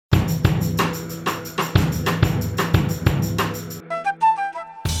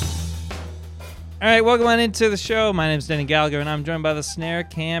All right, welcome on into the show. My name is Denny Gallagher, and I'm joined by the Snare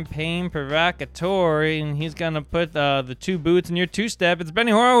Campaign Provocateur, and he's going to put the two boots in your two-step. It's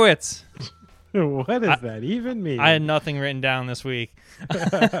Benny Horowitz. What does that even mean? I had nothing written down this week.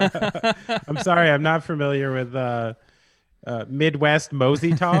 I'm sorry, I'm not familiar with Midwest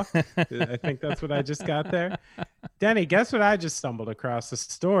Mosey talk. I think that's what I just got there. Denny, guess what I just stumbled across? A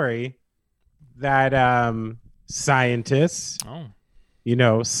story that scientists,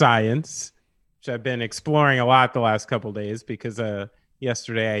 science, which I've been exploring a lot the last couple of days because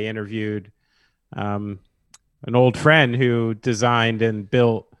yesterday I interviewed an old friend who designed and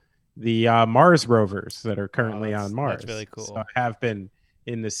built the Mars rovers that are currently on Mars. That's really cool. So I have been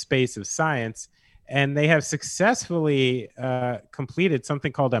in the space of science, and they have successfully completed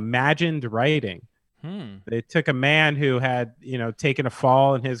something called imagined writing. They took a man who had, taken a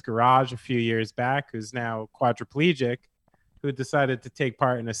fall in his garage a few years back, who's now quadriplegic, who decided to take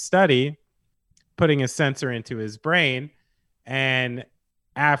part in a study, putting a sensor into his brain. And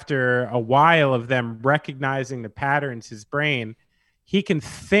after a while of them recognizing the patterns in his brain, he can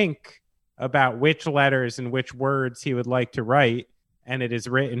think about which letters and which words he would like to write, and it is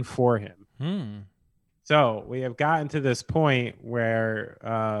written for him. So we have gotten to this point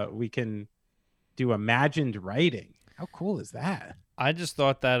where we can do imagined writing. How cool is that? I just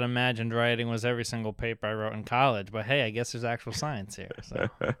thought that imagined writing was every single paper I wrote in college, but hey, I guess there's actual science here. So.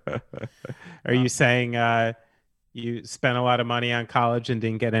 Are you saying you spent a lot of money on college and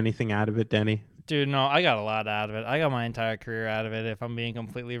didn't get anything out of it, Denny? Dude, no, I got a lot out of it. I got my entire career out of it, if I'm being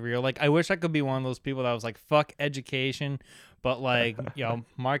completely real. Like, I wish I could be one of those people that was like, fuck education, but like,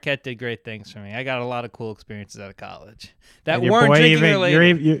 Marquette did great things for me. I got a lot of cool experiences out of college that weren't drinking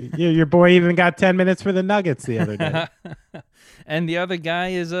related. Your boy even got 10 minutes for the Nuggets the other day. And the other guy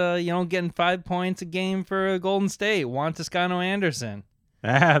is, getting 5 points a game for Golden State, Juan Toscano Anderson.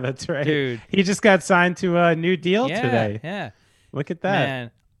 Ah, that's right. Dude. He just got signed to a new deal today. Yeah. Look at that.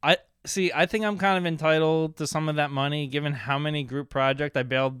 Man, I think I'm kind of entitled to some of that money given how many group projects I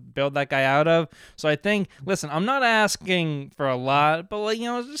bailed that guy out of. So I think, listen, I'm not asking for a lot, but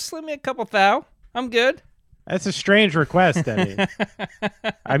just slip me a couple thou. I'm good. That's a strange request, Eddie.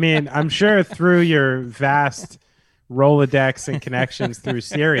 I mean, I'm sure through your vast Rolodex and connections through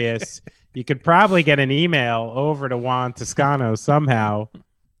Sirius, you could probably get an email over to Juan Toscano somehow,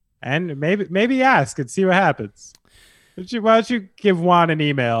 and maybe ask and see what happens. Why don't you give Juan an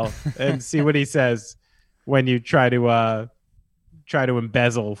email and see what he says when you try to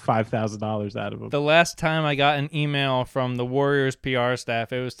embezzle $5,000 out of him? The last time I got an email from the Warriors PR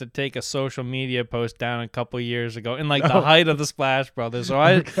staff, it was to take a social media post down a couple years ago in the height of the Splash Brothers. So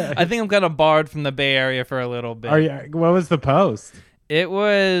I think I'm kind of barred from the Bay Area for a little bit. What was the post? It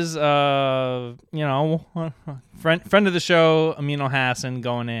was, friend of the show, Amino Hassan,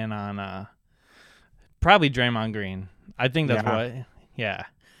 going in on probably Draymond Green. I think that's what. Yeah.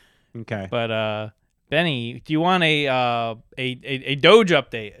 Okay. But Benny, do you want a Doge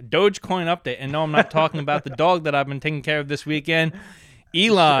update, a Dogecoin update? And no, I'm not talking about the dog that I've been taking care of this weekend.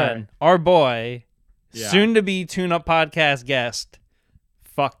 Elon, our boy, soon to be Tune Up podcast guest.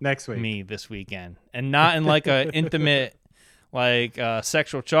 Fuck next week. Me this weekend, and not in like a intimate, like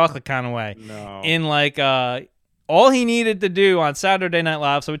sexual chocolate kind of way. No. In like all he needed to do on Saturday Night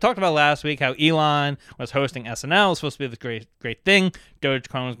Live. So we talked about last week how Elon was hosting SNL. It was supposed to be this great thing.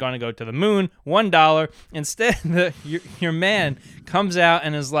 Dogecoin was going to go to the moon. $1. Instead, your man comes out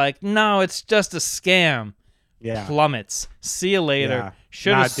and is like, no, it's just a scam. Yeah. Plummets. See you later. Yeah.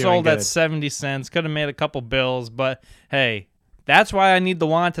 Should have sold at 70 cents. Could have made a couple bills. But, hey, that's why I need the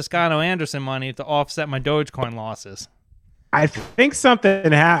Juan Toscano Anderson money to offset my Dogecoin losses. I think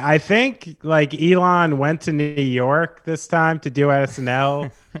something I think like Elon went to New York this time to do SNL,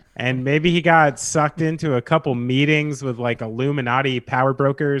 and maybe he got sucked into a couple meetings with like Illuminati power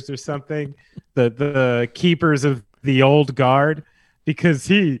brokers or something, the keepers of the old guard, because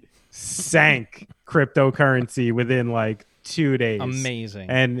he sank cryptocurrency within like 2 days. Amazing.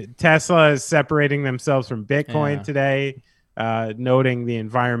 And Tesla is separating themselves from Bitcoin today, noting the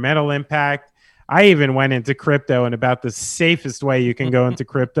environmental impact. I even went into crypto in about the safest way you can go into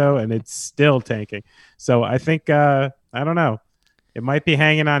crypto, and it's still tanking. So I think, I don't know, it might be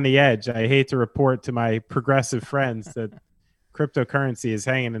hanging on the edge. I hate to report to my progressive friends that cryptocurrency is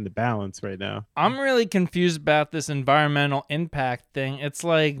hanging in the balance right now. I'm really confused about this environmental impact thing. It's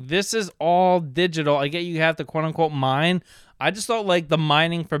like, this is all digital. I get you have to quote unquote mine. I just thought like the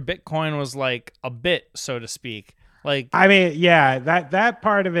mining for Bitcoin was like a bit, so to speak. Like, I mean, yeah, that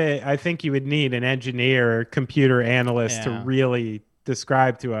part of it, I think you would need an engineer or computer analyst to really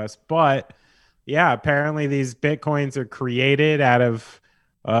describe to us. But yeah, apparently these Bitcoins are created out of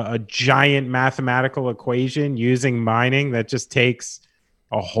a giant mathematical equation using mining that just takes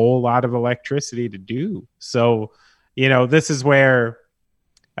a whole lot of electricity to do. So, this is where,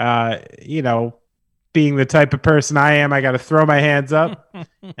 being the type of person I am, I got to throw my hands up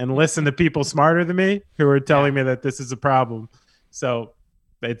and listen to people smarter than me who are telling me that this is a problem. So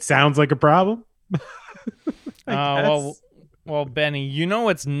it sounds like a problem. Well, Benny,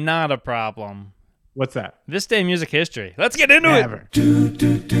 it's not a problem. What's that? This day in music history. Let's get into it.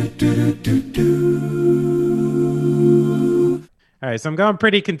 All right, so I'm going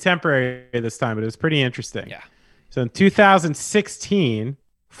pretty contemporary this time, but it was pretty interesting. Yeah. So in 2016,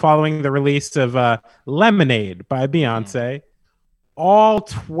 following the release of Lemonade by Beyonce, all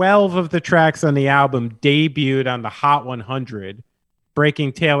 12 of the tracks on the album debuted on the Hot 100,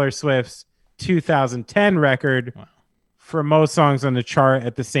 breaking Taylor Swift's 2010 record for most songs on the chart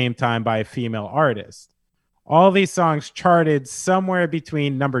at the same time by a female artist. All these songs charted somewhere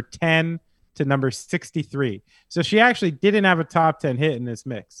between number 10 to number 63. So she actually didn't have a top 10 hit in this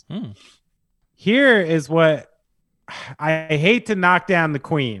mix. Here is what I hate to knock down the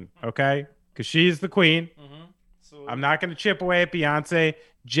queen, okay? Because she's the queen. I'm not going to chip away at Beyonce.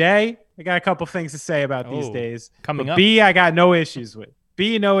 Jay, I got a couple things to say about these days. Coming up. B, I got no issues with.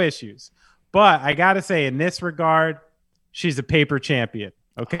 B, no issues. But I got to say, in this regard, she's a paper champion,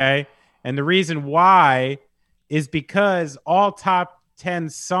 okay? And the reason why is because all top 10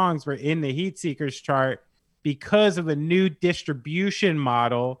 songs were in the Heat Seekers chart because of a new distribution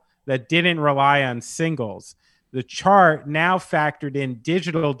model that didn't rely on singles. The chart now factored in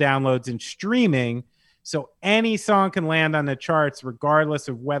digital downloads and streaming, so any song can land on the charts regardless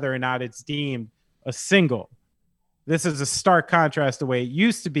of whether or not it's deemed a single. This is a stark contrast to the way it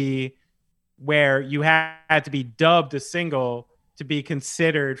used to be, where you had to be dubbed a single to be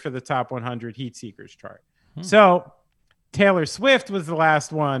considered for the top 100 Heat Seekers chart. So Taylor Swift was the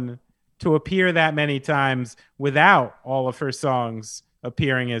last one to appear that many times without all of her songs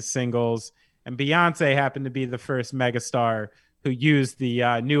appearing as singles. And Beyonce happened to be the first megastar who used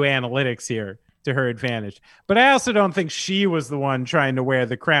the new analytics here to her advantage. But I also don't think she was the one trying to wear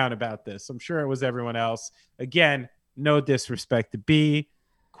the crown about this. I'm sure it was everyone else. Again, no disrespect to B,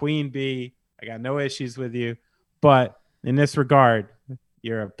 Queen B. I got no issues with you. But in this regard,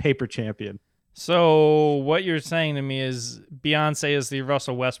 you're a paper champion. So what you're saying to me is Beyonce is the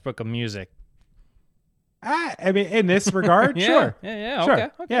Russell Westbrook of music. I mean, in this regard, sure. Yeah, sure. Okay,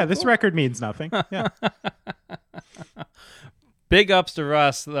 yeah, this record means nothing. Yeah. Big ups to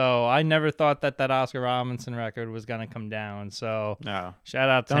Russ, though. I never thought that Oscar Robinson record was going to come down. So no. Shout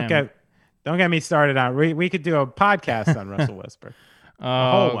out to him. Don't get me started on. We could do a podcast on Russell Westbrook.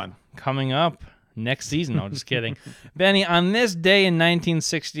 A whole one. Coming up next season. No, just kidding. Benny, on this day in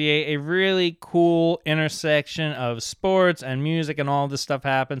 1968, a really cool intersection of sports and music and all this stuff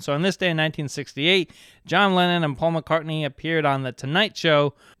happened. So on this day in 1968, John Lennon and Paul McCartnney appeared on The Tonight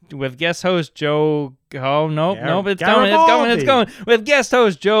Show with guest host Joe... Oh, nope. It's going. With guest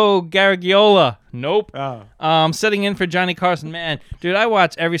host Joe Garagiola. Nope. Sitting in for Johnny Carson. Man, dude, I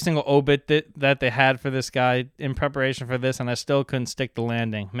watched every single obit that they had for this guy in preparation for this, and I still couldn't stick the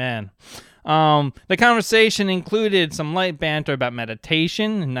landing. Man. The conversation included some light banter about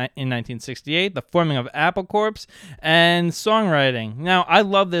meditation in 1968, the forming of Apple Corps, and songwriting. Now, I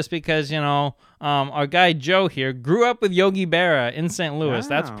love this because, our guy Joe here grew up with Yogi Berra in St. Louis. Wow.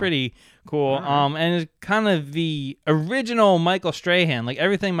 That's pretty cool. Wow. And it's kind of the original Michael Strahan, like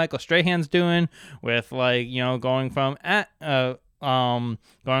everything Michael Strahan's doing with going from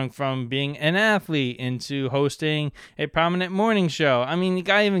being an athlete into hosting a prominent morning show. I mean, the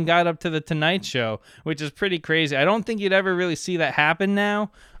guy even got up to the Tonight Show, which is pretty crazy. I don't think you'd ever really see that happen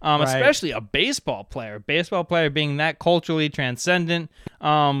now, right. Especially a baseball player. Baseball player being that culturally transcendent.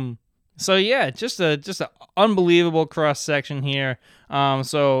 So yeah, just a unbelievable cross section here.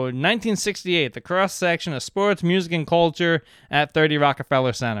 So 1968, the cross section of sports, music, and culture at 30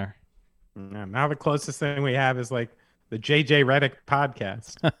 Rockefeller Center. Now the closest thing we have is like the JJ Redick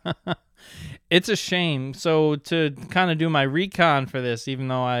podcast. It's a shame. So to kind of do my recon for this, even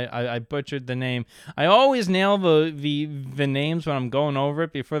though I butchered the name, I always nail the names when I'm going over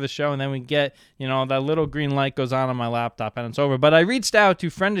it before the show, and then we get, that little green light goes on my laptop and it's over. But I reached out to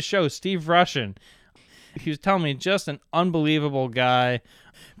friend of the show, Steve Russian. He was telling me just an unbelievable guy.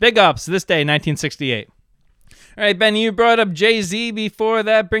 Big ups this day, 1968. All right, Benny, you brought up Jay-Z before.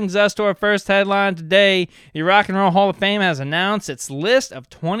 That brings us to our first headline today. The Rock and Roll Hall of Fame has announced its list of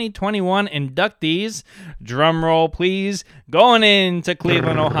 2021 inductees. Drum roll, please. Going into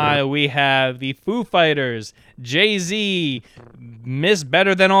Cleveland, Ohio, we have the Foo Fighters, Jay-Z, Miss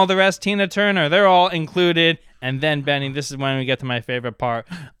Better Than All the Rest, Tina Turner. They're all included. And then, Benny, this is when we get to my favorite part.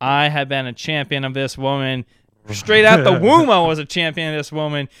 I have been a champion of this woman. Straight out the womb, I was a champion of this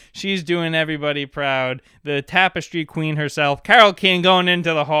woman. She's doing everybody proud. The tapestry queen herself, Carole King, going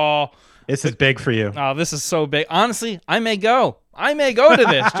into the hall. This is big for you. Oh, this is so big. Honestly, I may go to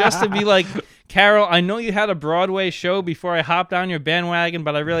this just to be like, Carole, I know you had a Broadway show before I hopped on your bandwagon,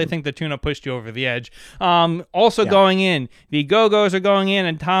 but I really think the tuna pushed you over the edge. Going in, the Go-Go's are going in,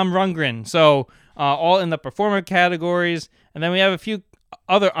 and Tom Rundgren. So all in the performer categories. And then we have a few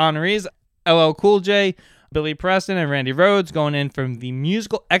other honorees. LL Cool J, Billy Preston, and Randy Rhoads going in from the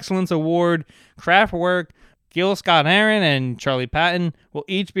Musical Excellence Award. Kraftwerk, Gil Scott-Heron, and Charlie Patton will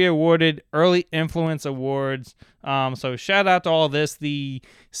each be awarded Early Influence Awards. So shout out to all of this. The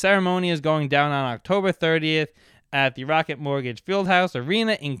ceremony is going down on October 30th at the Rocket Mortgage Fieldhouse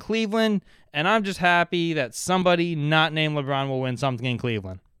Arena in Cleveland, and I'm just happy that somebody not named LeBron will win something in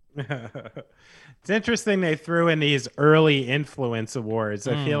Cleveland. It's interesting they threw in these Early Influence Awards.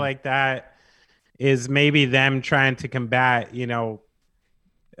 I feel like that is maybe them trying to combat,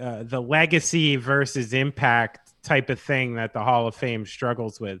 the legacy versus impact type of thing that the Hall of Fame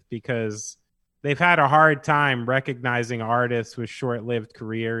struggles with, because they've had a hard time recognizing artists with short-lived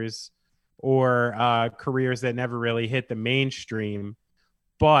careers or careers that never really hit the mainstream.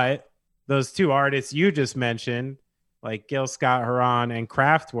 But those two artists you just mentioned, like Gil Scott-Heron and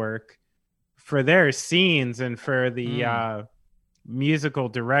Kraftwerk, for their scenes and for the musical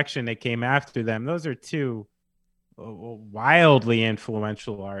direction that came after them, those are two wildly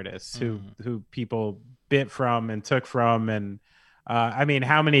influential artists who people bit from and took from. And I mean,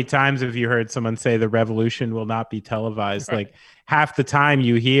 how many times have you heard someone say the revolution will not be televised? Right. Like half the time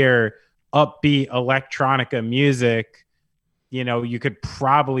you hear upbeat electronica music, you could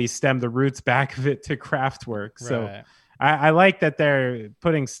probably stem the roots back of it to Kraftwerk. Right. So I like that they're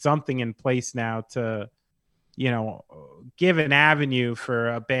putting something in place now to give an avenue for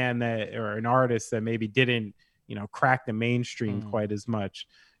a band that, or an artist that maybe didn't crack the mainstream quite as much.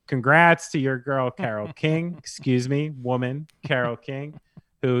 Congrats to your girl, Carole King. Excuse me, woman, Carole King,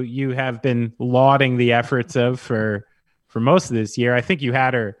 who you have been lauding the efforts of for most of this year. I think you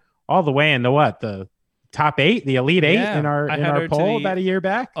had her all the way into the top 8, the Elite 8 in our poll about a year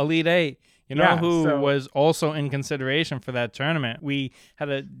back. Elite 8. Who was also in consideration for that tournament? We had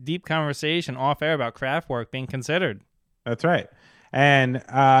a deep conversation off air about Kraftwerk being considered. That's right. And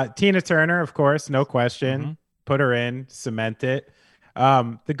Tina Turner, of course, no question. Put her in, cement it.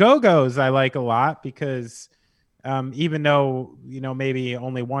 The Go-Go's I like a lot because even though, maybe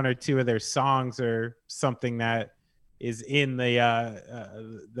only one or two of their songs are something that is in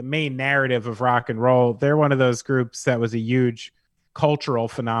the main narrative of rock and roll, they're one of those groups that was a huge cultural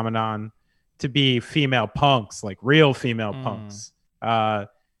phenomenon to be female punks, like real female punks.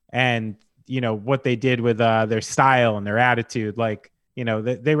 And, what they did with their style and their attitude, like,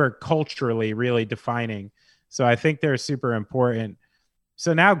 they were culturally really defining. So I think they're super important.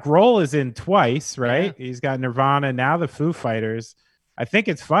 So now Grohl is in twice, right? Yeah. He's got Nirvana, now the Foo Fighters. I think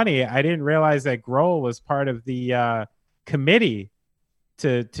it's funny. I didn't realize that Grohl was part of the committee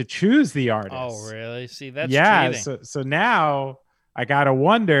to choose the artist. Oh, really? See, that's cheating. So now I gotta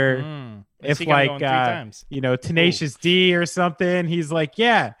wonder if Tenacious D or something. He's like,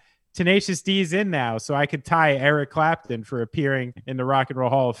 yeah, Tenacious D's in now, so I could tie Eric Clapton for appearing in the Rock and Roll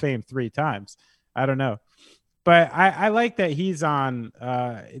Hall of Fame 3 times. I don't know. But I like that he's on.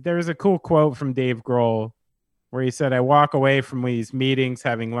 There was a cool quote from Dave Grohl where he said, I walk away from these meetings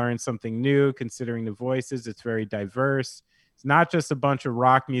having learned something new, considering the voices. It's very diverse. It's not just a bunch of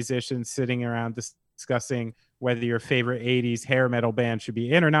rock musicians sitting around discussing whether your favorite 80s hair metal band should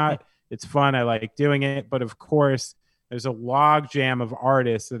be in or not. It's fun. I like doing it. But of course, there's a log jam of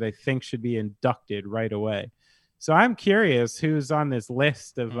artists that I think should be inducted right away. So I'm curious who's on this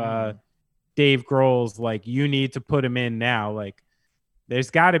list of Dave Grohl's, like, you need to put him in now. Like, there's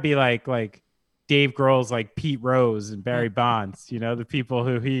got to be like Dave Grohl's, like Pete Rose and Barry Bonds, the people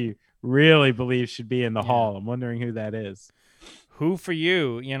who he really believes should be in the hall. I'm wondering who that is. Who for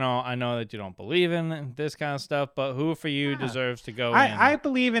you, I know that you don't believe in this kind of stuff, but who for you deserves to go in? I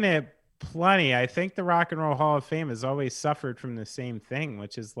believe in it plenty. I think the Rock and Roll Hall of Fame has always suffered from the same thing,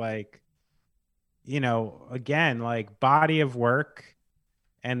 which is like, again, like body of work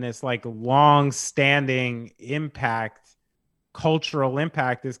and this like long-standing impact, cultural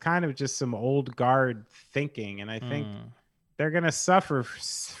impact is kind of just some old guard thinking. And I think they're going to suffer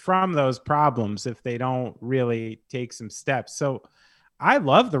from those problems if they don't really take some steps. So I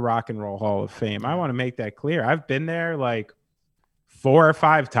love the Rock and Roll Hall of Fame. I want to make that clear. I've been there like 4 or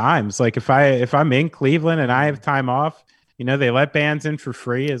 5 times. Like if I'm in Cleveland and I have time off, You know, they let bands in for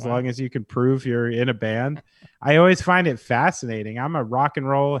free as long as you can prove you're in a band. I always find it fascinating. I'm a rock and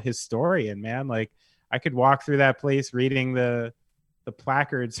roll historian, man. Like, I could walk through that place reading the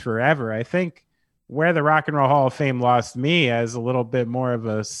placards forever. I think where the Rock and Roll Hall of Fame lost me as a little bit more of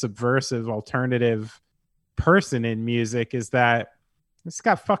a subversive alternative person in music is that it's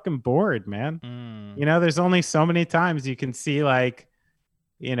got fucking bored, man. You know, there's only so many times you can see, like,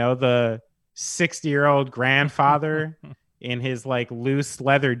 you know, the 60-year-old grandfather in his like loose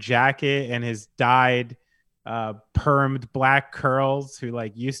leather jacket and his dyed permed black curls, who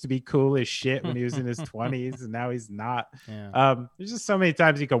like used to be cool as shit when he was in his 20s and now he's not. There's just so many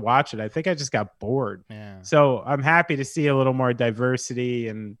times you can watch it. I think I just got bored. So I'm happy to see a little more diversity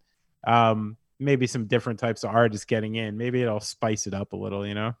and maybe some different types of artists getting in. Maybe it'll spice it up a little,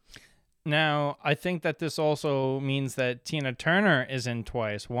 you know. Now, I think that this also means that Tina Turner is in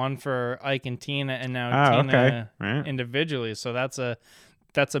twice, one for Ike and Tina, and now Tina individually. So that's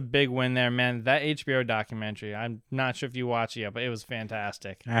a big win there, man. That HBO documentary, I'm not sure if you watched it yet, but it was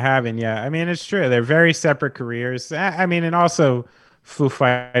fantastic. I haven't yet. I mean, it's true. They're very separate careers. I mean, and also Foo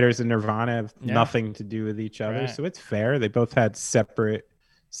Fighters and Nirvana have nothing to do with each other. So it's fair. They both had separate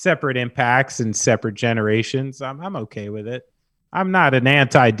impacts and separate generations. I'm okay with it. I'm not an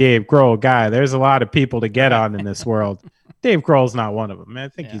anti-Dave Grohl guy. There's a lot of people to get on in this world. Dave Grohl's not one of them. I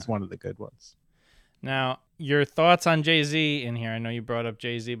think he's one of the good ones. Now, your thoughts on Jay-Z in here? I know you brought up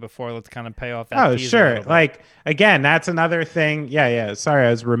Jay-Z before. Let's kind of pay off that. Oh, sure. Like, again, that's another thing. Yeah. Sorry,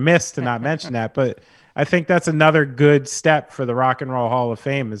 I was remiss to not mention that. But I think that's another good step for the Rock and Roll Hall of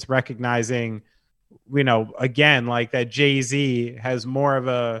Fame, is recognizing, you know, again, like that Jay-Z has more of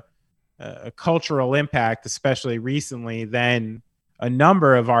a cultural impact, especially recently, than a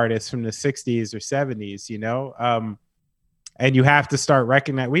number of artists from the 60s or 70s, you know? And you have to start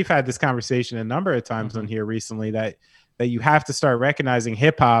recognizing, we've had this conversation a number of times on here recently, that you have to start recognizing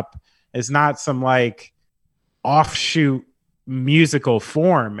hip hop is not some like offshoot musical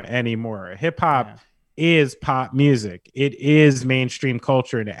form anymore. Hip hop is pop music. It is mainstream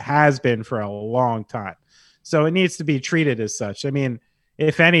culture, and it has been for a long time. So it needs to be treated as such. I mean,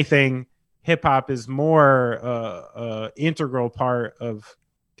 if anything, hip hop is more integral part of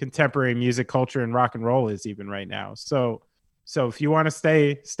contemporary music culture, and rock and roll is even right now. So if you want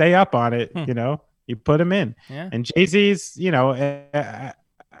to stay up on it, you know, you put him in. And Jay-Z's, you know,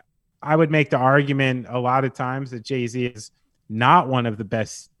 I would make the argument a lot of times that Jay-Z is not one of the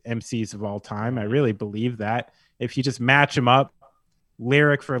best MCs of all time. I really believe that. If you just match him up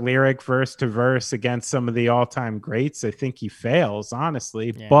lyric for lyric, verse to verse against some of the all-time greats, I think he fails,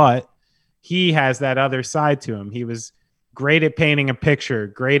 honestly. But he has that other side to him. He was great at painting a picture,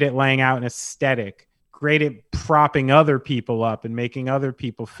 great at laying out an aesthetic, great at propping other people up and making other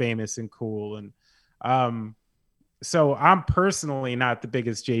people famous and cool. And so I'm personally not the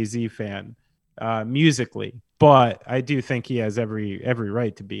biggest Jay-Z fan musically, but I do think he has every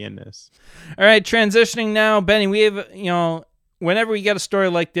right to be in this. All right, transitioning now, Benny, we have, you know, whenever we get a story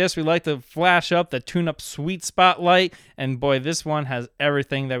like this, we like to flash up the tune-up sweet spotlight, and boy, this one has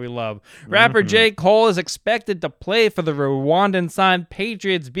everything that we love. Rapper J. Cole is expected to play for the Rwandan-signed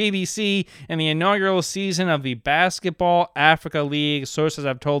Patriots BBC in the inaugural season of the Basketball Africa League. Sources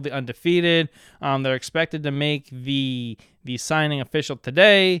have told The Undefeated they're expected to make the signing official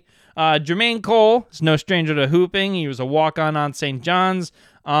today. Jermaine Cole is no stranger to hooping. He was a walk-on St. John's,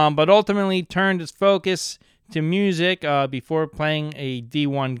 but ultimately turned his focus to music before playing a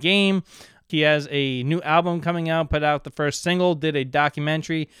D1 game. He has a new album coming out, put out the first single, did a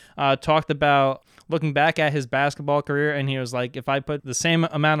documentary, talked about looking back at his basketball career, and he was like, if I put the same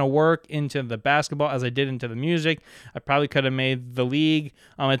amount of work into the basketball as I did into the music, I probably could have made the league.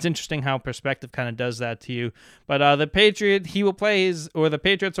 It's interesting how perspective kind of does that to you. But the Patriots will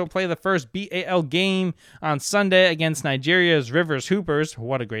play the first BAL game on Sunday against Nigeria's Rivers Hoopers.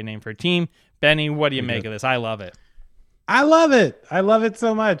 What a great name for a team. Benny, what do you make of this? I love it. I love it. I love it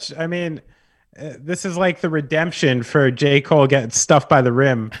so much. I mean, this is like the redemption for J. Cole getting stuffed by the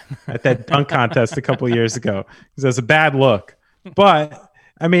rim at that dunk contest a couple years ago, because it was a bad look. But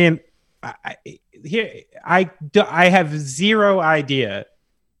I mean, I have zero idea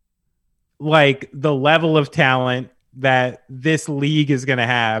like the level of talent that this league is going to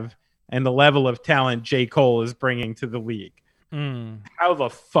have and the level of talent J. Cole is bringing to the league. How the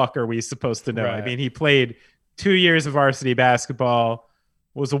fuck are we supposed to know? Right. I mean, he played 2 years of varsity basketball,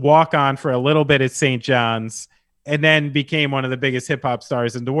 was a walk-on for a little bit at St. John's, and then became one of the biggest hip-hop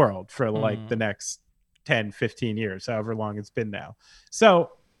stars in the world for like the next 10, 15 years, however long it's been now.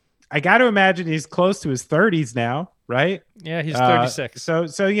 So I got to imagine he's close to his 30s now, right? Yeah, he's 36. So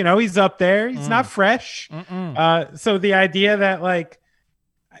he's up there. He's not fresh. So the idea that like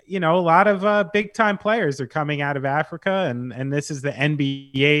a lot of big time players are coming out of Africa, and this is the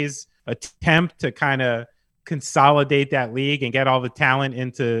NBA's attempt to kind of consolidate that league and get all the talent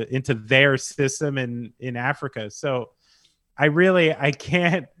into their system in Africa. So I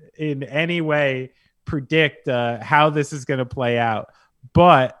can't in any way predict how this is going to play out,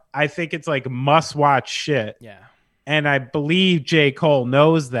 but I think it's like must watch shit. Yeah. And I believe J. Cole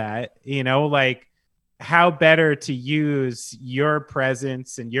knows that, like how better to use your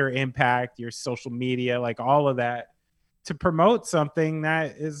presence and your impact, your social media, like all of that to promote something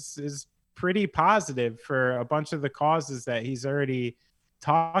that is pretty positive for a bunch of the causes that he's already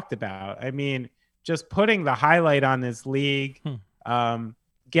talked about. I mean, just putting the highlight on this league,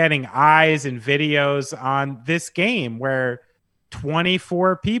 getting eyes and videos on this game where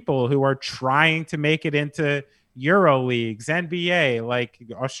 24 people who are trying to make it into Euro leagues, NBA, like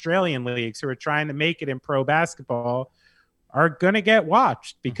Australian leagues who are trying to make it in pro basketball are going to get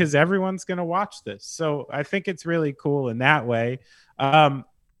watched because everyone's going to watch this. So I think it's really cool in that way.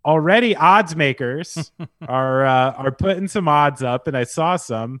 Already odds makers are putting some odds up, and I saw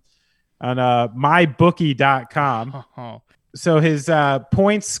some on mybookie.com. So his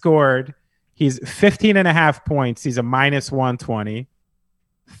points scored, he's 15.5 points. He's a minus 120.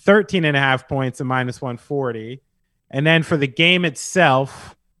 13.5 points, a minus 140. And then for the game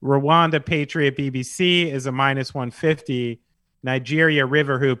itself, Rwanda Patriot BBC is a minus 150. Nigeria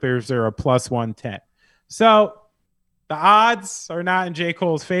River Hoopers are a plus 110. So the odds are not in J.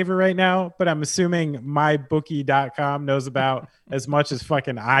 Cole's favor right now, but I'm assuming mybookie.com knows about as much as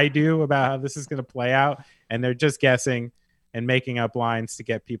fucking I do about how this is going to play out. And they're just guessing and making up lines to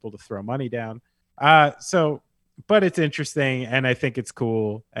get people to throw money down. But it's interesting, and I think it's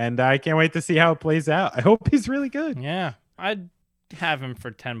cool, and I can't wait to see how it plays out. I hope he's really good. Yeah, I'd have him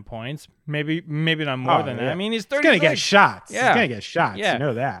for 10 points. Maybe not more than that. I mean, he's 30. He's going to get shots. Yeah. He's going to get shots. Yeah. You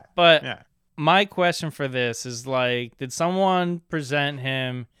know that. But my question for this is, like, did someone present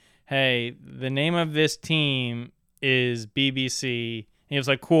him, hey, the name of this team is BBC? And he was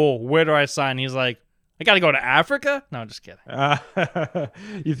like, cool, where do I sign? He's like, I got to go to Africa? No, just kidding.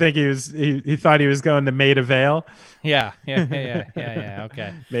 You think he thought he was going to Maida Vale? Yeah.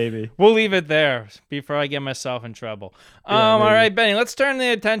 Okay. Maybe. We'll leave it there before I get myself in trouble. All right, Benny, let's turn the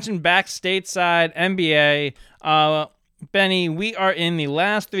attention back stateside, NBA. Benny, we are in the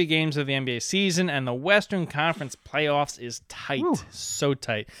last 3 games of the NBA season, and the Western Conference playoffs is tight. Woo. So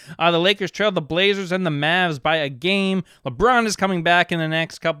tight. The Lakers trail the Blazers and the Mavs by a game. LeBron is coming back in the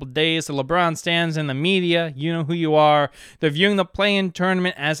next couple days. The LeBron stands in the media. You know who you are. They're viewing the play-in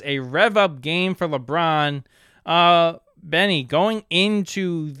tournament as a rev-up game for LeBron. Benny, going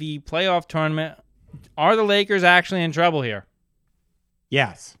into the playoff tournament, are the Lakers actually in trouble here?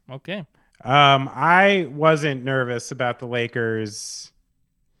 Yes. Okay. I wasn't nervous about the Lakers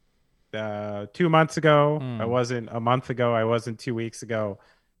 2 months ago. I wasn't a month ago. I wasn't 2 weeks ago.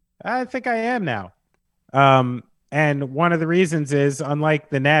 I think I am now. And one of the reasons is,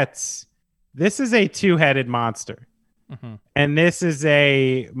 unlike the Nets, this is a two-headed monster. Mm-hmm. And this is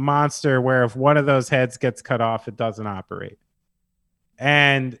a monster where if one of those heads gets cut off, it doesn't operate.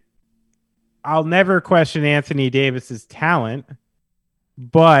 And I'll never question Anthony Davis's talent,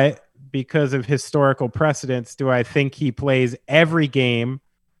 but because of historical precedents, do I think he plays every game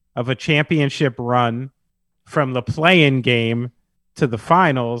of a championship run from the play-in game to the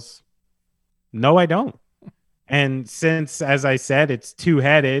finals? No, I don't. And since, as I said, it's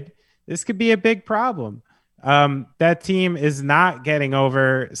two-headed, this could be a big problem. That team is not getting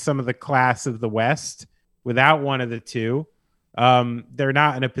over some of the class of the West without one of the two. They're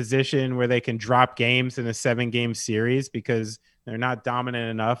not in a position where they can drop games in a 7-game series because they're not dominant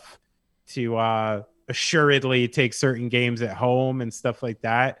enough to assuredly take certain games at home and stuff like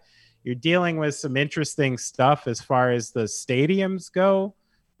that. You're dealing with some interesting stuff as far as the stadiums go,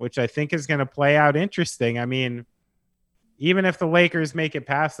 which I think is going to play out interesting. I mean, even if the Lakers make it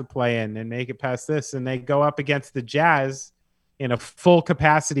past the play-in and make it past this and they go up against the Jazz in a full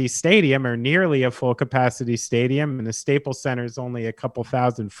capacity stadium or nearly a full capacity stadium, and the Staples Center is only a couple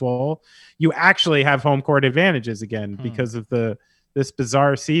thousand full, you actually have home court advantages again because of this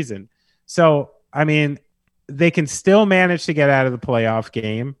bizarre season. So, I mean, they can still manage to get out of the playoff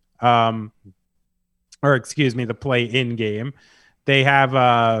game, the play-in game. They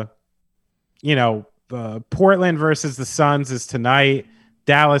have, Portland versus the Suns is tonight.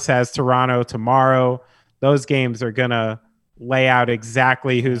 Dallas has Toronto tomorrow. Those games are going to lay out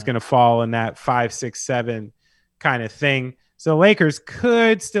exactly who's going to fall in that 5, 6, 7 kind of thing. So Lakers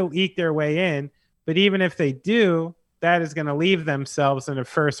could still eke their way in, but even if they do, that is going to leave themselves in a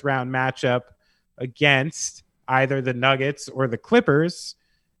first round matchup against either the Nuggets or the Clippers,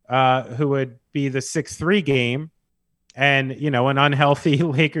 who would be the 6-3 game. And, an unhealthy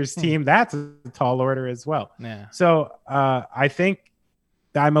Lakers team, that's a tall order as well. Yeah. So I think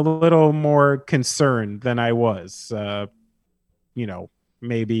I'm a little more concerned than I was,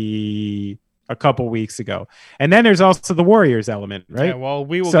 maybe a couple weeks ago. And then there's also the Warriors element, right? Yeah, well,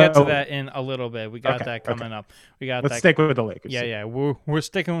 we will get to that in a little bit. We got that coming up. Let's stick with the Lakers. Yeah. We're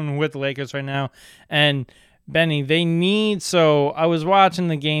sticking with the Lakers right now. And Benny, they need. So I was watching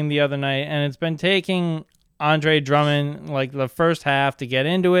the game the other night, and it's been taking Andre Drummond like the first half to get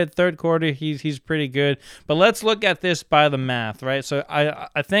into it. Third quarter, he's pretty good. But let's look at this by the math, right? So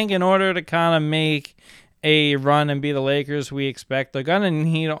I think in order to kind of make a run and be the Lakers we expect, they're going to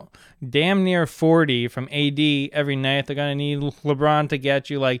need damn near 40 from AD every night. They're going to need LeBron to get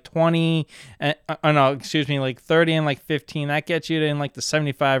you like 20, like 30 and like 15. That gets you to in like the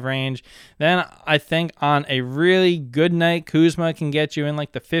 75 range. Then I think on a really good night, Kuzma can get you in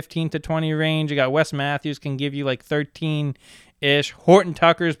like the 15 to 20 range. You got Wes Matthews can give you like 13-ish. Horton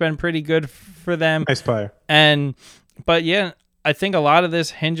Tucker's been pretty good for them. Nice player. But yeah, I think a lot of this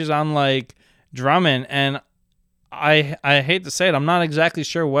hinges on like Drummond, and I hate to say it, I'm not exactly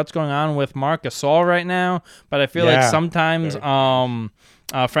sure what's going on with Marc Gasol right now, but I feel like sometimes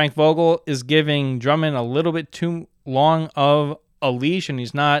Frank Vogel is giving Drummond a little bit too long of a leash, and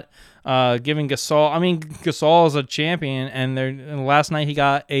he's not giving Gasol. I mean, Gasol is a champion, and last night he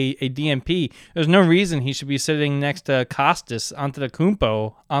got a DNP. There's no reason he should be sitting next to Costas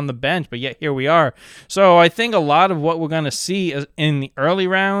Antetokounmpo on the bench, but yet here we are. So I think a lot of what we're going to see is in the early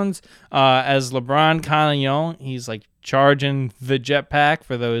rounds, as LeBron kind of, he's like charging the jetpack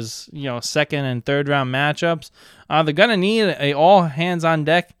for those, second and third round matchups. They're going to need a all hands on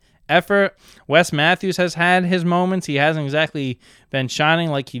deck effort. Wes Matthews has had his moments. He hasn't exactly been shining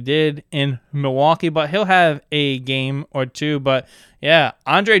like he did in Milwaukee, but he'll have a game or two. But yeah,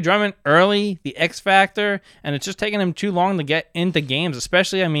 Andre Drummond early, the X factor, and it's just taking him too long to get into games,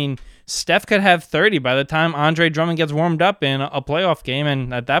 especially, I mean, Steph could have 30 by the time Andre Drummond gets warmed up in a playoff game,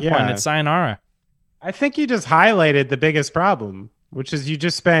 and at that point, it's sayonara. I think you just highlighted the biggest problem, which is you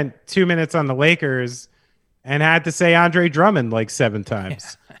just spent 2 minutes on the Lakers and had to say Andre Drummond like 7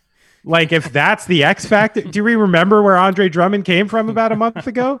 times. Yeah. Like, if that's the X factor, do we remember where Andre Drummond came from about a month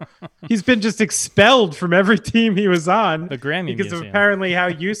ago? He's been just expelled from every team he was on. The Grammy because Museum. Of apparently how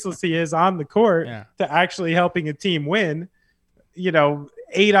useless he is on the court to actually helping a team win.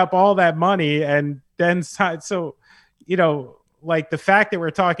 Ate up all that money, and then so, like the fact that we're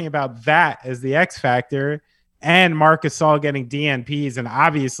talking about that as the X factor, and Marc Gasol getting DNPs and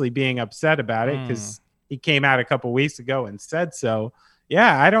obviously being upset about it because he came out a couple weeks ago and said so.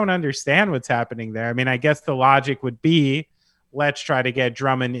 Yeah, I don't understand what's happening there. I mean, I guess the logic would be, let's try to get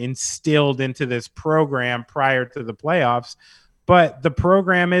Drummond instilled into this program prior to the playoffs. But the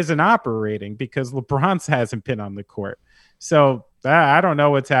program isn't operating because LeBron hasn't been on the court. So I don't know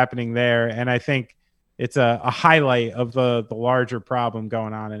what's happening there. And I think it's a highlight of the larger problem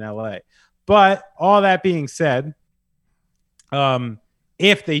going on in LA. But all that being said,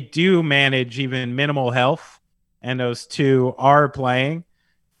 if they do manage even minimal health, and those two are playing,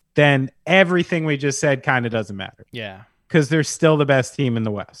 then everything we just said kind of doesn't matter. Yeah. Because they're still the best team in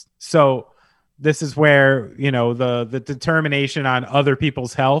the West. So this is where, the determination on other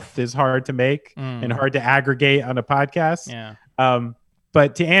people's health is hard to make and hard to aggregate on a podcast. Yeah.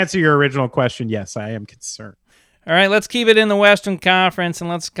 But to answer your original question, yes, I am concerned. All right, let's keep it in the Western Conference, and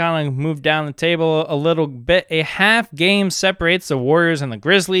let's kind of move down the table a little bit. A half game separates the Warriors and the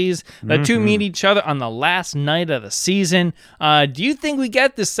Grizzlies. The two meet each other on the last night of the season. Do you think we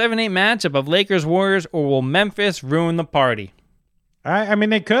get this 7-8 matchup of Lakers-Warriors, or will Memphis ruin the party? I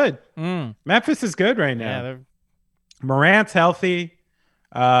mean, they could. Memphis is good right now. Yeah, Morant's healthy.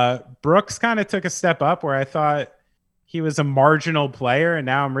 Brooks kind of took a step up where I thought he was a marginal player, and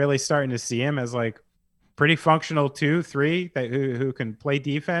now I'm really starting to see him as like pretty functional 2-3 who can play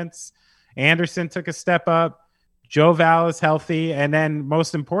defense. Anderson took a step up. Joe Val is healthy. And then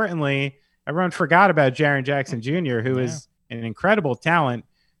most importantly, everyone forgot about Jaren Jackson Jr., who is an incredible talent,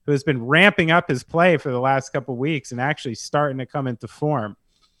 who has been ramping up his play for the last couple of weeks and actually starting to come into form.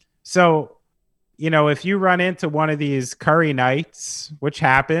 So, if you run into one of these Curry nights, which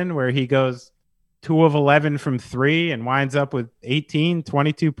happened, where he goes 2 of 11 from 3 and winds up with 18,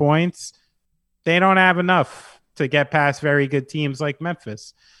 22 points, they don't have enough to get past very good teams like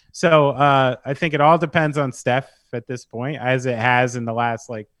Memphis. So I think it all depends on Steph at this point, as it has in the last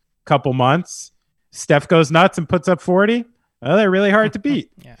couple months. Steph goes nuts and puts up 40. Well, they're really hard to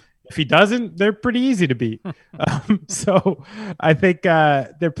beat. if he doesn't, they're pretty easy to beat. So I think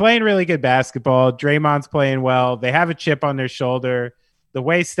they're playing really good basketball. Draymond's playing well. They have a chip on their shoulder. The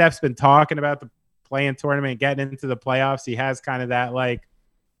way Steph's been talking about the play-in tournament, getting into the playoffs, he has kind of that like,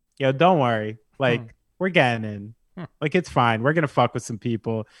 don't worry. Like, we're getting in. Like, it's fine. We're going to fuck with some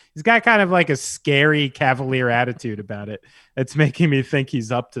people. He's got kind of like a scary cavalier attitude about it. It's making me think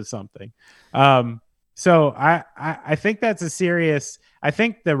he's up to something. So I think that's a serious – I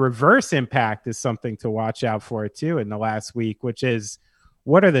think the reverse impact is something to watch out for too in the last week, which is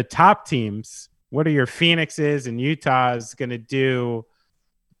what are the top teams? What are your Phoenixes and Utahs going to do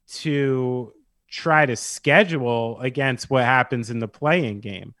to try to schedule against what happens in the play-in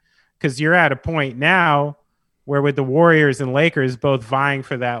game? Because you're at a point now where with the Warriors and Lakers both vying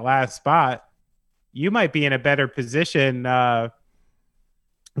for that last spot, you might be in a better position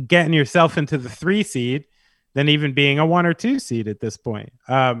getting yourself into the 3 seed than even being a 1 or 2 seed at this point.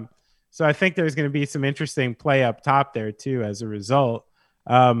 So I think there's going to be some interesting play up top there too as a result.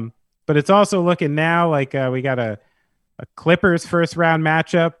 But it's also looking now like we got a Clippers first round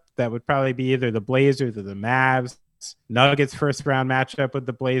matchup that would probably be either the Blazers or the Mavs. Nuggets first round matchup with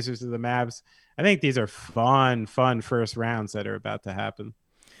the Blazers or the Mavs. I think these are fun first rounds that are about to happen.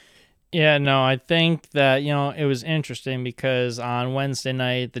 Yeah, no, I think that, it was interesting because on Wednesday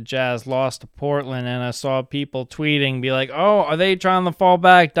night, the Jazz lost to Portland, and I saw people tweeting, be like, oh, are they trying to fall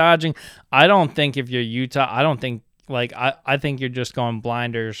back, dodging? I don't think if you're Utah, I think you're just going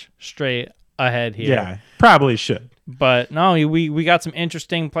blinders straight ahead here. Yeah, probably should. But no, we got some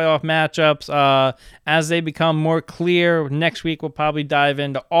interesting playoff matchups. As they become more clear, next week we'll probably dive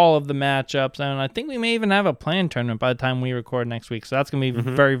into all of the matchups. And I think we may even have a play-in tournament by the time we record next week. So that's going to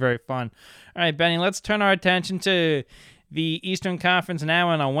be very, very fun. All right, Benny, let's turn our attention to the Eastern Conference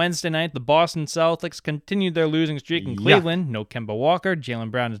now. And on Wednesday night, the Boston Celtics continued their losing streak in Cleveland. No Kemba Walker. Jaylen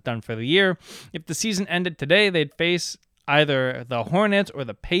Brown is done for the year. If the season ended today, they'd face either the Hornets or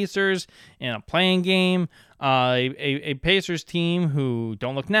the Pacers in a playing game. A Pacers team who,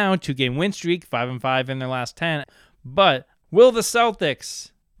 don't look now, 2-game win streak, 5-5 in their last 10. But will the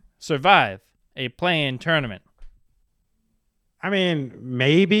Celtics survive a play-in tournament? I mean,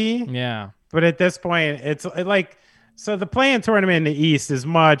 maybe. Yeah. But at this point, it's like, so the play-in tournament in the East is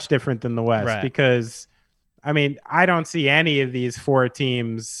much different than the West, right? Because, I mean, I don't see any of these 4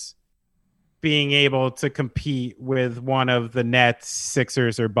 teams being able to compete with one of the Nets,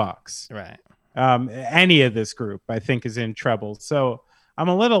 Sixers, or Bucks. Right. Any of this group, I think, is in trouble. So I'm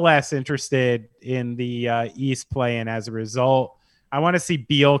a little less interested in the East play-in as a result. I want to see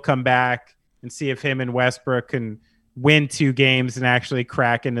Beal come back and see if him and Westbrook can win 2 games and actually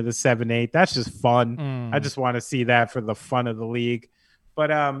crack into the 7-8. That's just fun. I just want to see that for the fun of the league. But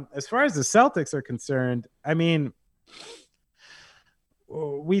as far as the Celtics are concerned, I mean,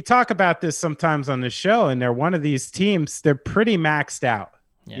 we talk about this sometimes on the show, and they're one of these teams, they're pretty maxed out.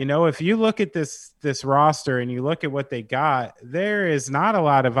 Yeah. If you look at this roster and you look at what they got, there is not a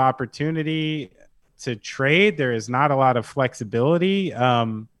lot of opportunity to trade. There is not a lot of flexibility.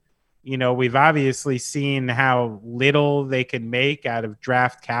 We've obviously seen how little they can make out of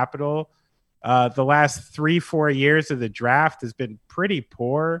draft capital. The last 3-4 years of the draft has been pretty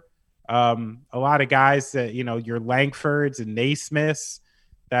poor. A lot of guys that, your Langfords and Naismiths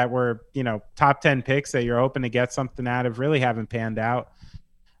that were, top 10 picks that you're hoping to get something out of really haven't panned out.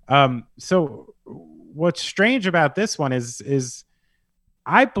 So what's strange about this one is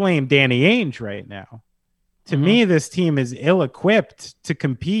I blame Danny Ainge right now. To me, this team is ill-equipped to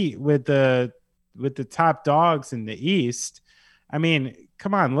compete with the top dogs in the East. I mean,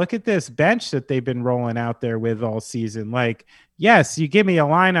 come on, look at this bench that they've been rolling out there with all season. Like, yes, you give me a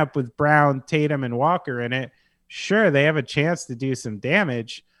lineup with Brown, Tatum, and Walker in it. Sure, they have a chance to do some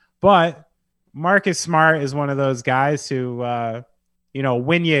damage, but Marcus Smart is one of those guys who,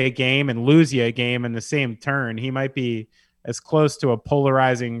 win you a game and lose you a game in the same turn. He might be as close to a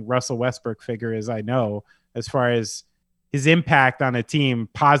polarizing Russell Westbrook figure as I know, as far as his impact on a team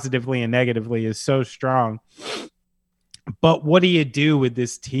positively and negatively is so strong. But what do you do with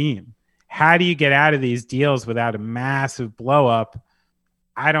this team? How do you get out of these deals without a massive blow up?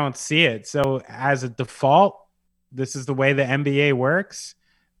 I don't see it. So as a default, this is the way the NBA works.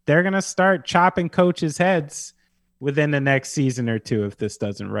 They're going to start chopping coaches' heads within the next season or 2 if this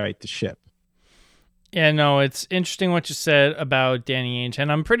doesn't right the ship. Yeah, no, it's interesting what you said about Danny Ainge.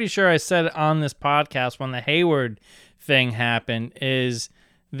 And I'm pretty sure I said on this podcast when the Hayward thing happened is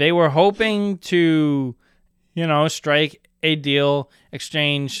they were hoping to, strike a deal,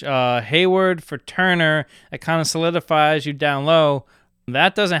 exchange Hayward for Turner that kind of solidifies you down low.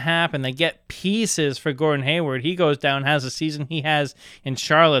 That doesn't happen. They get pieces for Gordon Hayward. He goes down, has the season he has in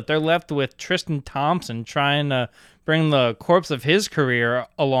Charlotte. They're left with Tristan Thompson trying to bring the corpse of his career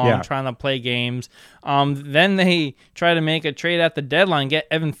along, trying to play games. Then they try to make a trade at the deadline, get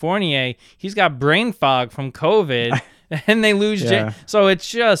Evan Fournier. He's got brain fog from COVID, and they lose. So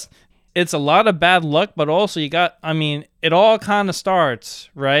it's a lot of bad luck, but also it all kind of starts,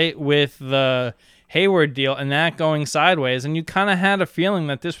 right, with the Hayward deal and that going sideways, and you kind of had a feeling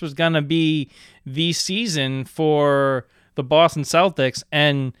that this was going to be the season for the Boston Celtics,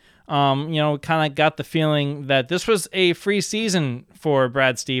 and kind of got the feeling that this was a free season for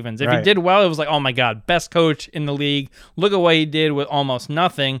Brad Stevens. If he did well, it was like, oh my God, best coach in the league. Look at what he did with almost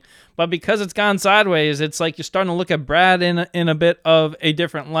nothing. But because it's gone sideways, it's like you're starting to look at Brad in a bit of a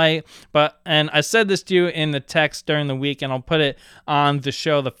different light. And I said this to you in the text during the week, and I'll put it on the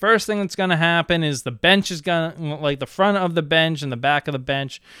show. The first thing that's going to happen is the bench is going to, like the front of the bench and the back of the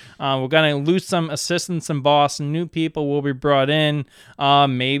bench, we're going to lose some assistants in Boston. New people will be brought in,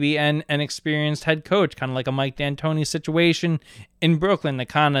 maybe an experienced head coach, kind of like a Mike D'Antoni situation in Brooklyn, to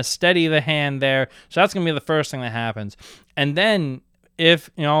kind of steady the hand there. So that's going to be the first thing that happens. And then if,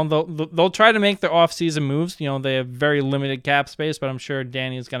 they'll try to make their off-season moves. They have very limited cap space, but I'm sure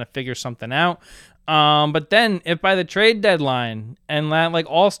Danny is going to figure something out. But then if by the trade deadline and that like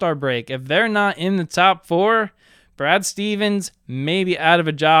all-star break, if they're not in the top 4, Brad Stevens may be out of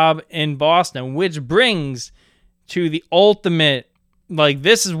a job in Boston, which brings to the ultimate, like,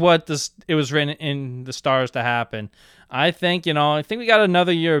 this is what it was written in the stars to happen. I think we got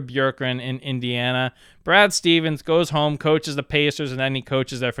another year of Bjorkgren in Indiana. Brad Stevens goes home, coaches the Pacers, and then he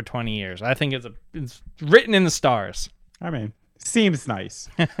coaches there for 20 years. I think it's written in the stars. I mean, seems nice.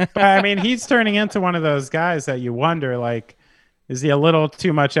 But I mean, he's turning into one of those guys that you wonder, like, is he a little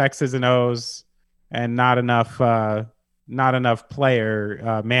too much X's and O's and not enough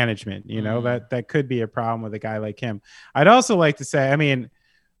player management? That could be a problem with a guy like him. I'd also like to say, I mean,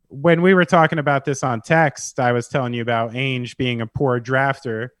 when we were talking about this on text, I was telling you about Ainge being a poor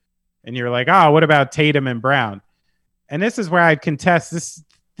drafter, and you're like, oh, what about Tatum and Brown? And this is where I'd contest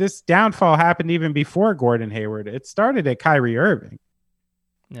this downfall happened even before Gordon Hayward. It started at Kyrie Irving.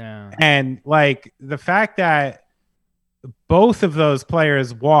 Yeah. And like the fact that both of those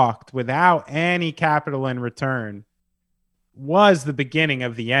players walked without any capital in return was the beginning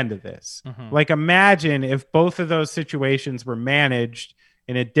of the end of this. Mm-hmm. Like, imagine if both of those situations were managed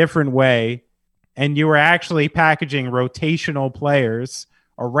in a different way, and you were actually packaging rotational players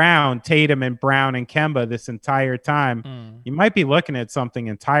around Tatum and Brown and Kemba this entire time, you might be looking at something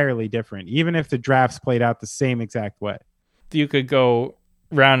entirely different, even if the drafts played out the same exact way. You could go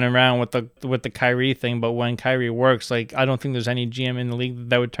round and round with the Kyrie thing, but when Kyrie works, like, I don't think there's any GM in the league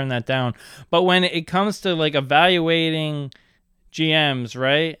that would turn that down. But when it comes to like evaluating GMs,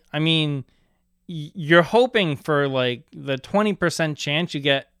 right? I mean, you're hoping for like the 20% chance you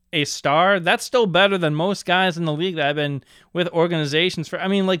get a star. That's still better than most guys in the league that have been with organizations for, I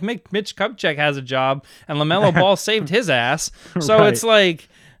mean, like Mitch Kupchak has a job and LaMelo Ball saved his ass. So It's like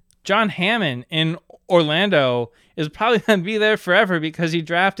John Hammond in Orlando is probably going to be there forever because he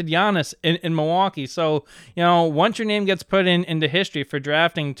drafted Giannis in Milwaukee. So, once your name gets put into history for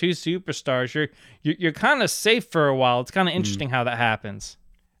drafting 2 superstars, you're kind of safe for a while. It's kind of interesting how that happens.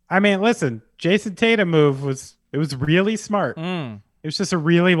 I mean, listen, Jason Tatum move was really smart. It was just a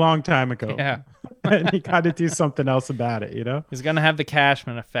really long time ago. Yeah. And he got to do something else about it, He's going to have the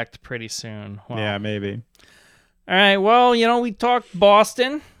Cashman effect pretty soon. Wow. Yeah, maybe. All right, well, we talked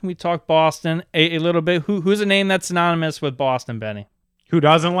Boston. A little bit. Who's a name that's synonymous with Boston, Benny? Who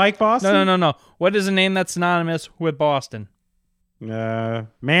doesn't like Boston? No. What is a name that's synonymous with Boston?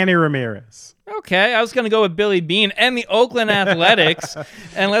 Manny Ramirez. Okay, I was going to go with Billy Beane and the Oakland Athletics.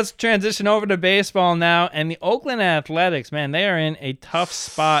 And let's transition over to baseball now. And the Oakland Athletics, man, they are in a tough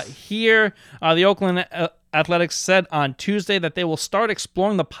spot here. The Oakland Athletics said on Tuesday that they will start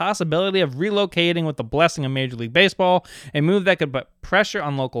exploring the possibility of relocating with the blessing of Major League Baseball, a move that could put pressure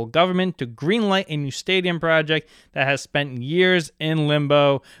on local government to greenlight a new stadium project that has spent years in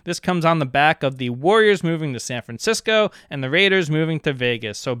limbo. This comes on the back of the Warriors moving to San Francisco and the Raiders moving to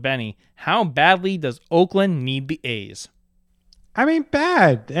Vegas. So, Benny, how badly does Oakland need the A's? I mean,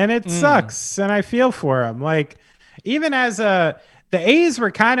 bad, and it sucks, and I feel for them. Like, even as the A's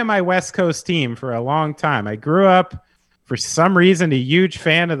were kind of my West Coast team for a long time. I grew up, for some reason, a huge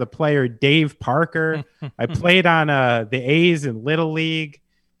fan of the player Dave Parker. I played on the A's in Little League.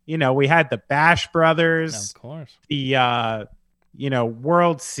 We had the Bash Brothers. Of course. The,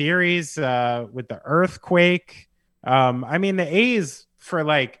 World Series with the Earthquake. I mean, the A's for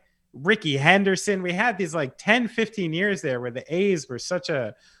like Ricky Henderson. We had these like 10, 15 years there where the A's were such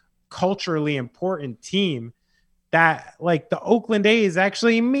a culturally important team that like the Oakland A's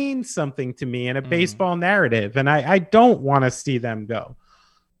actually mean something to me in a baseball narrative. And I don't want to see them go.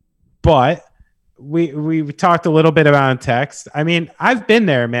 But we talked a little bit about in text. I mean, I've been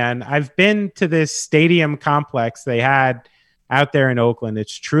there, man. I've been to this stadium complex they had out there in Oakland.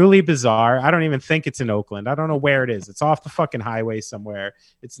 It's truly bizarre. I don't even think it's in Oakland. I don't know where it is. It's off the fucking highway somewhere.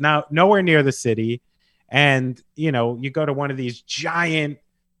 It's now nowhere near the city. And, you know, you go to one of these giant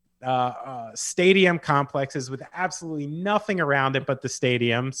stadium complexes with absolutely nothing around it but the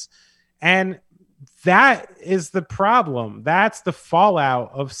stadiums. And that is the problem. That's the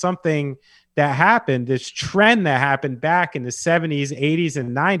fallout of something that happened, this trend that happened back in the 70s, 80s,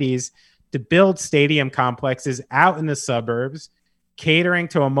 and 90s to build stadium complexes out in the suburbs, catering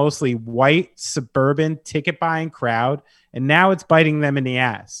to a mostly white suburban ticket buying crowd. And now it's biting them in the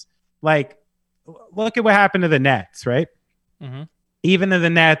ass. Like, look at what happened to the Nets, right? Mm-hmm. Even to the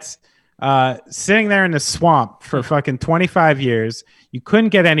Nets, sitting there in the swamp for fucking 25 years. You couldn't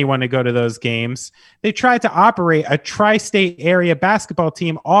get anyone to go to those games. They tried to operate a tri-state area basketball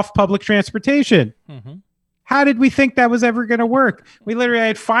team off public transportation. Mm-hmm. How did we think that was ever going to work? We literally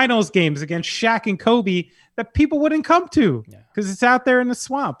had finals games against Shaq and Kobe that people wouldn't come to because it's out there in the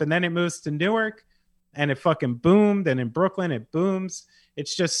swamp. And then it moves to Newark and it fucking boomed. And in Brooklyn, it booms.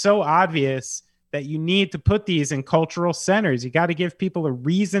 It's just so obvious that you need to put these in cultural centers. You got to give people a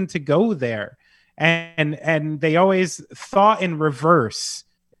reason to go there. And they always thought in reverse.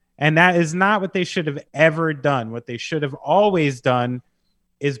 And that is not what they should have ever done. What they should have always done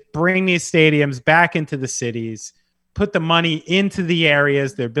is bring these stadiums back into the cities, put the money into the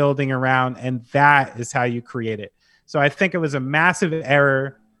areas they're building around, and that is how you create it. So I think it was a massive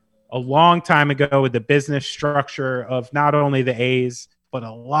error a long time ago with the business structure of not only the A's, but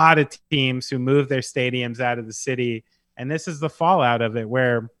a lot of teams who move their stadiums out of the city. And this is the fallout of it,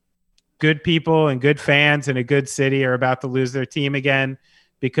 where good people and good fans in a good city are about to lose their team again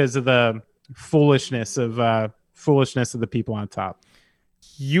because of the foolishness of the people on top.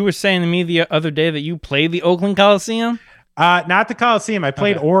 You were saying to me the other day that you played the Oakland Coliseum? Not the Coliseum. I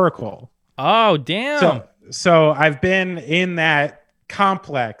played Oracle. Oh, damn. So I've been in that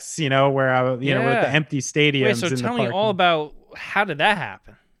complex, you know, where I, you know, with the empty stadiums. Wait, so tell me all about how did that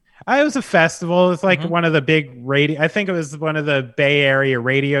happen? It was a festival. It's like one of the big radio. I think it was one of the Bay Area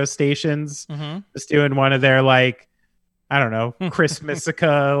radio stations. Was doing one of their like, I don't know,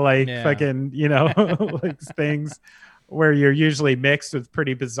 Christmasica, like fucking, you know, like things where you're usually mixed with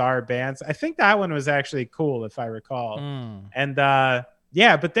pretty bizarre bands. I think that one was actually cool, if I recall. And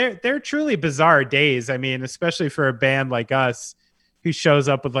yeah, but they're truly bizarre days. I mean, especially for a band like us who shows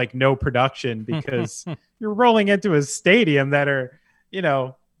up with like no production because you're rolling into a stadium that are, you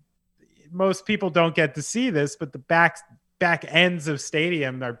know, most people don't get to see this, but the back ends of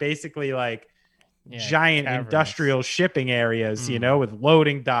stadium are basically like giant caverns. Industrial shipping areas, you know, with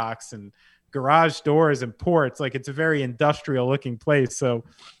loading docks and garage doors and ports. Like it's a very industrial looking place. So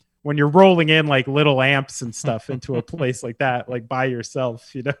when you're rolling in like little amps and stuff into a place like that, like by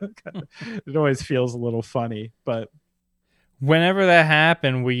yourself, you know, it always feels a little funny. But whenever that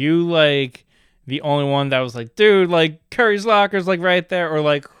happened, were you like the only one that was like, dude, like Curry's Locker's like right there? Or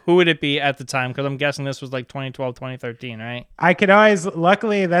like, who would it be at the time? Because I'm guessing this was like 2012, 2013, right? I could always,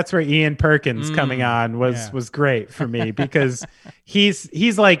 luckily that's where Ian Perkins coming on was great for me because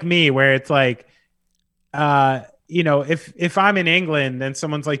he's like me, where it's like, you know, if I'm in England and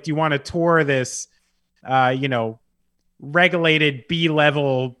someone's like, do you want to tour this, you know, regulated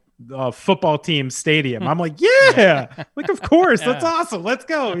B-level football team stadium? I'm like, yeah, like, of course, that's awesome. Let's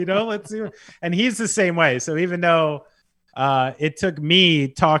go, you know, let's see. And he's the same way. So even though it took me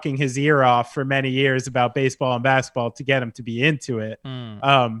talking his ear off for many years about baseball and basketball to get him to be into it,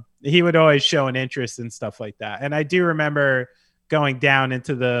 he would always show an interest in stuff like that. And I do remember going down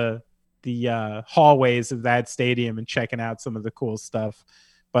into the hallways of that stadium and checking out some of the cool stuff,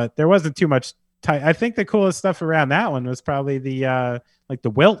 but there wasn't too much I think the coolest stuff around that one was probably the like the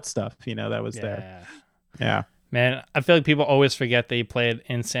Wilt stuff, you know, that was there. Yeah. Man, I feel like people always forget that you played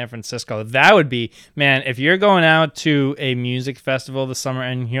in San Francisco. That would be, man, if you're going out to a music festival this summer,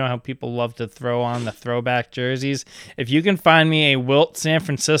 and you know how people love to throw on the throwback jerseys, if you can find me a Wilt San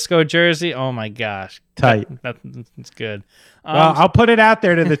Francisco jersey, oh my gosh. Tight. That's good. Well, I'll put it out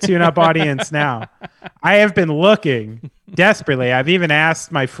there to the tune-up audience now. I have been looking desperately. I've even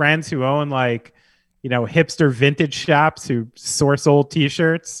asked my friends who own like, you know, hipster vintage shops who source old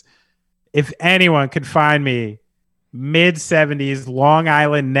T-shirts, if anyone could find me mid-70s Long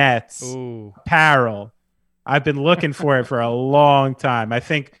Island Nets apparel. I've been looking for it for a long time. I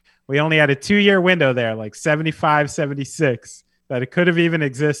think We only had a 2-year window there, like 75, 76, that it could have even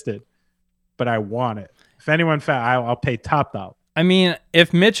existed. But I want it. If anyone found, I'll pay top dollar. I mean,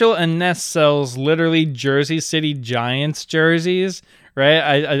 if Mitchell and Ness sells literally Jersey City Giants jerseys,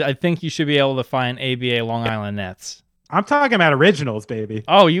 right? I think you should be able to find ABA Long Island Nets. I'm talking about originals, baby.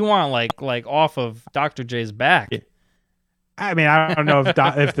 Oh, you want like off of Dr. J's back? Yeah. I mean, I don't know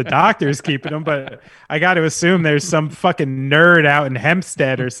if the doctor's keeping them, but I got to assume there's some fucking nerd out in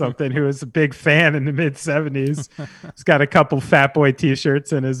Hempstead or something who was a big fan in the mid 70s. He's got a couple Fat Boy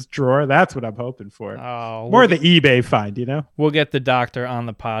T-shirts in his drawer. That's what I'm hoping for. Oh, more the eBay find, you know. We'll get the doctor on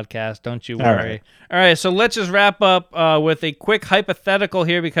the podcast. Don't you worry. All right. So let's just wrap up with a quick hypothetical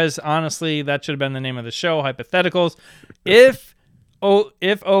here, because honestly, that should have been the name of the show. Hypotheticals. If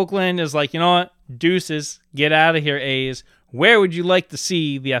Oakland is like, you know what, deuces, get out of here, A's. Where would you like to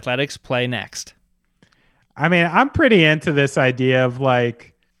see the Athletics play next? I mean, I'm pretty into this idea of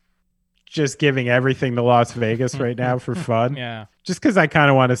like just giving everything to Las Vegas right now for fun. Yeah. Just because I kind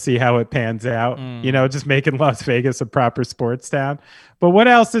of want to see how it pans out, you know, just making Las Vegas a proper sports town. But what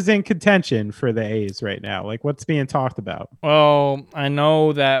else is in contention for the A's right now? Like, what's being talked about? Well, I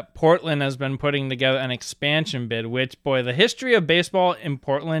know that Portland has been putting together an expansion bid, which, boy, the history of baseball in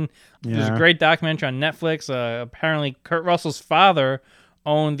Portland, there's a great documentary on Netflix. Apparently, Kurt Russell's father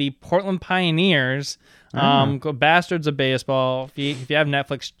owned the Portland Pioneers, bastards of baseball. If you have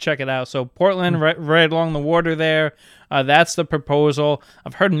Netflix, check it out. So Portland, right along the water there. That's the proposal.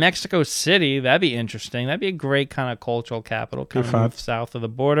 I've heard Mexico City. That'd be interesting. That'd be a great kind of cultural capital coming south of the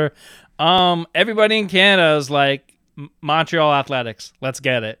border. Everybody in Canada is like, Montreal Athletics. Let's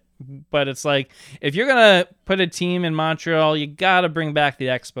get it. But it's like, if you're going to put a team in Montreal, you got to bring back the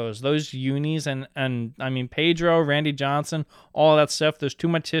Expos. Those unis and I mean, Pedro, Randy Johnson, all that stuff. There's too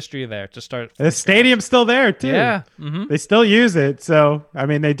much history there to start. The stadium's still there, too. Yeah. They still use it. So, I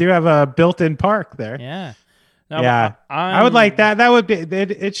mean, they do have a built-in park there. Yeah. No, yeah. I would like that. That would be,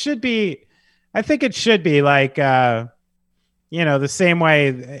 it should be, I think it should be like, you know, the same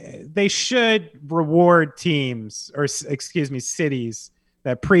way they should reward teams or, excuse me, cities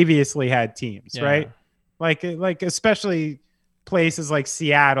that previously had teams, right? Like especially places like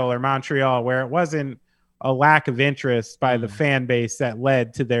Seattle or Montreal, where it wasn't a lack of interest by the fan base that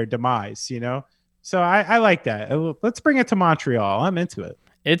led to their demise, you know? So I like that. Let's bring it to Montreal. I'm into it.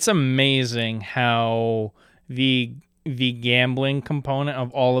 It's amazing how the gambling component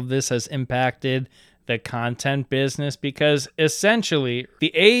of all of this has impacted the content business, because essentially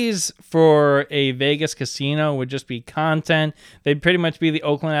the A's for a Vegas casino would just be content. They'd pretty much be the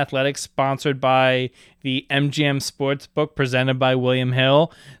Oakland Athletics sponsored by the MGM Sportsbook presented by William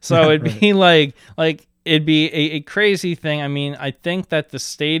Hill. So it'd be like it'd be a crazy thing. I mean, I think that the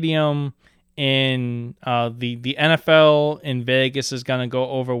stadium in the NFL in Vegas is going to go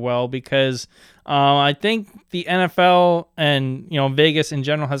over well, because I think the NFL and, you know, Vegas in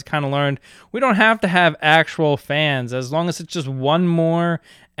general has kind of learned we don't have to have actual fans, as long as it's just one more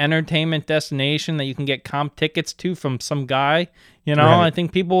entertainment destination that you can get comp tickets to from some guy, you know. I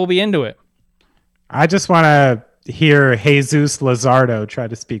think people will be into it. I just want to hear Jesus Luzardo try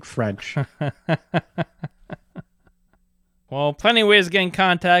to speak French. Well, plenty of ways to get in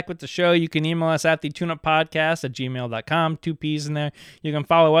contact with the show. You can email us at thetuneuppodcast@gmail.com, 2 P's in there. You can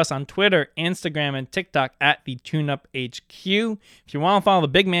follow us on Twitter, Instagram, and TikTok at thetuneuphq. If you want to follow the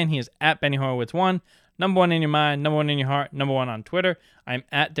big man, he is at Benny Horowitz1. Number one in your mind, number one in your heart, number one on Twitter. I'm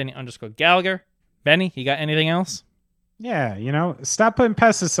at Denny_Gallagher. Benny, you got anything else? Yeah, you know, stop putting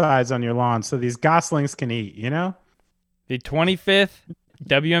pesticides on your lawn so these goslings can eat, you know? The 25th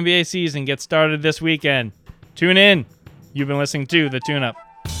WNBA season gets started this weekend. Tune in. You've been listening to The Tune Up.